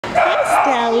Hi,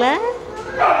 Stella.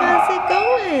 How's it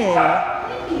going?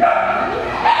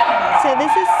 So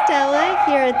this is Stella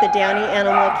here at the Downey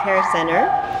Animal Care Center.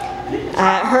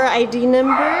 Her ID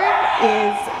number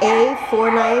is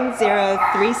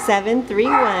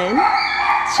A4903731.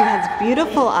 She has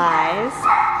beautiful eyes,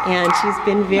 and she's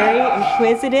been very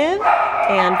inquisitive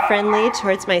and friendly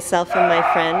towards myself and my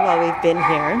friend while we've been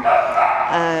here.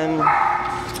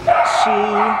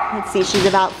 She's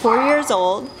about 4 years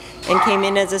old and came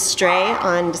in as a stray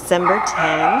on December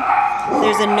 10.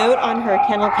 There's a note on her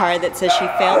kennel card that says she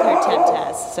failed her temp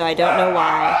test, so I don't know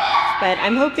why. But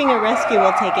I'm hoping a rescue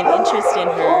will take an interest in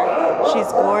her.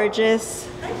 She's gorgeous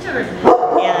and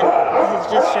has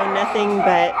just shown nothing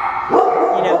but,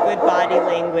 you know, good body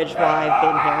language while I've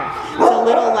been here. It's a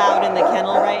little loud in the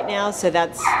kennel right now, so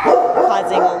that's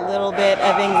causing a little bit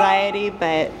of anxiety,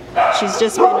 but she's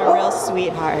just been a real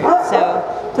sweetheart. So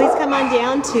please come on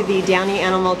down to the Downey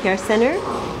Animal Care Center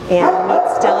and meet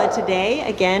Stella today.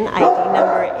 Again, ID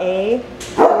number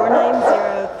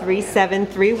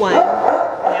A4903731,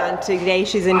 and today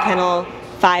she's in kennel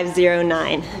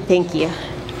 509. Thank you.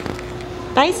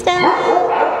 Bye, Stella.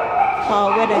 Oh,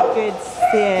 what a good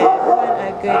sit. What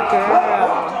a good girl.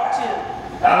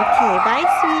 Okay, bye,